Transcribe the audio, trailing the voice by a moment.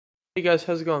Hey guys,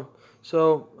 how's it going?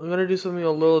 So, I'm going to do something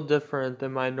a little different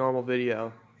than my normal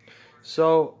video.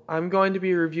 So, I'm going to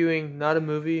be reviewing not a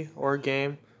movie or a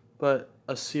game, but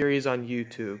a series on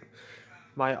YouTube.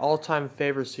 My all-time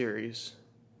favorite series,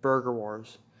 Burger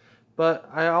Wars. But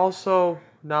I also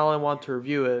not only want to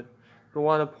review it, but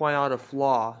want to point out a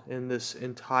flaw in this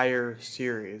entire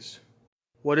series.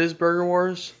 What is Burger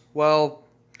Wars? Well,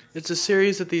 it's a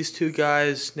series that these two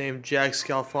guys named Jack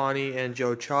Scalfani and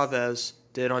Joe Chavez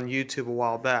did on YouTube a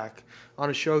while back on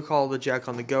a show called The Jack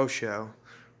on the Go Show,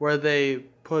 where they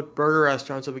put burger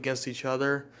restaurants up against each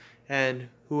other, and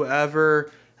whoever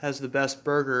has the best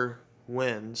burger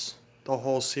wins the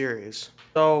whole series.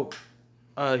 So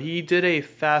he did a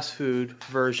fast food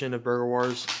version of Burger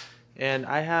Wars, and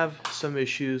I have some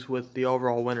issues with the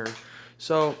overall winner.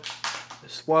 So,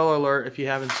 spoiler alert if you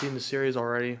haven't seen the series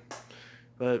already,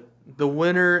 but the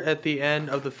winner at the end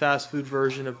of the fast food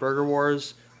version of Burger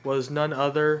Wars was none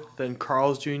other than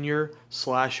Carl's Jr. /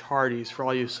 Hardee's for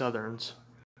all you Southerns.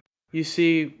 You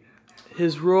see,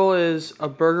 his rule is a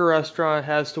burger restaurant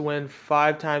has to win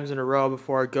 5 times in a row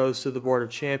before it goes to the Board of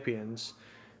Champions.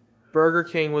 Burger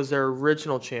King was their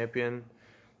original champion.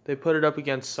 They put it up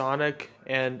against Sonic,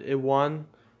 and it won,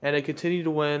 and it continued to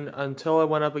win until it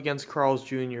went up against Carl's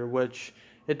Jr., which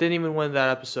it didn't even win that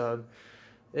episode.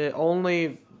 The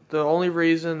only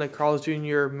reason that Carl's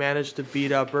Jr. managed to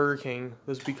beat out Burger King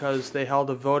was because they held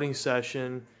a voting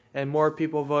session and more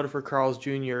people voted for Carl's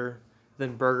Jr.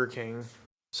 than Burger King.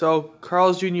 So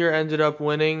Carl's Jr. ended up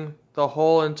winning the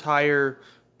whole entire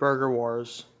Burger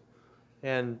Wars.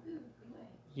 And,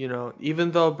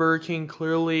 even though Burger King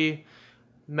clearly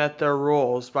met their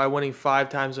rules by winning 5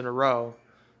 times in a row,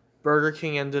 Burger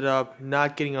King ended up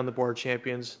not getting on the Board of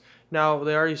Champions. Now,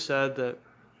 they already said that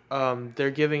they're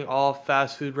giving all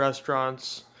fast food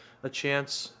restaurants a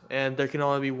chance, and there can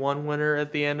only be one winner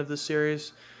at the end of the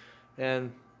series,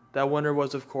 and that winner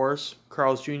was, of course,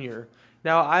 Carl's Jr.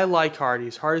 Now, I like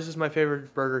Hardee's. Hardee's is my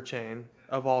favorite burger chain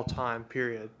of all time,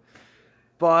 period.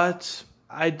 But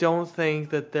I don't think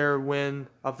that their win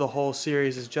of the whole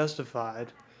series is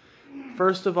justified.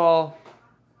 First of all,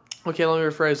 okay, let me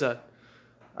rephrase that.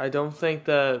 I don't think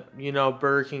that,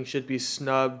 Burger King should be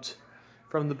snubbed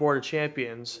from the Board of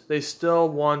Champions. They still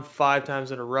won 5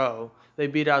 times in a row. They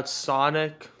beat out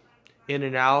Sonic,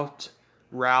 In-N-Out,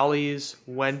 Rally's,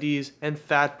 Wendy's, and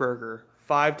Fatburger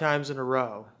 5 times in a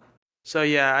row. So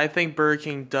yeah, I think Burger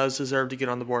King does deserve to get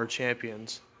on the Board of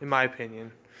Champions, in my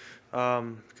opinion,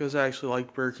 because I actually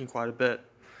like Burger King quite a bit.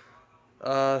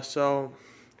 So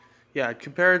yeah,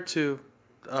 compared to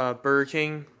Burger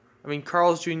King,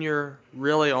 Carl's Jr.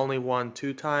 really only won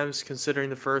 2 times, considering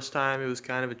the first time it was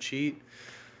kind of a cheat.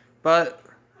 But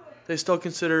they still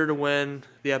considered it a win,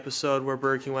 the episode where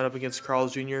Burger King went up against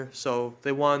Carl's Jr., so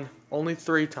they won only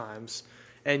 3 times.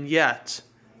 And yet,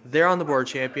 they're on the Board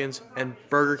of Champions, and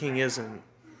Burger King isn't.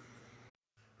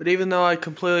 But even though I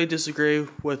completely disagree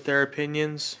with their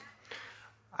opinions,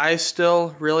 I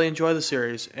still really enjoy the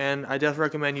series, and I definitely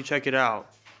recommend you check it out.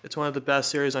 It's one of the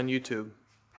best series on YouTube.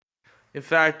 In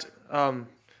fact,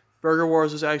 Burger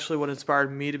Wars is actually what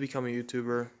inspired me to become a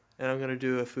YouTuber, and I'm going to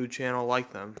do a food channel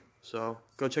like them. So,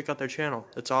 go check out their channel.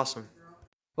 It's awesome.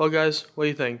 Well, guys, what do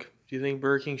you think? Do you think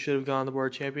Burger King should have gone on the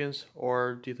Board of Champions,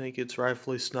 or do you think it's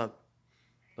rightfully snubbed?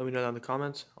 Let me know down in the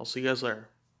comments. I'll see you guys later.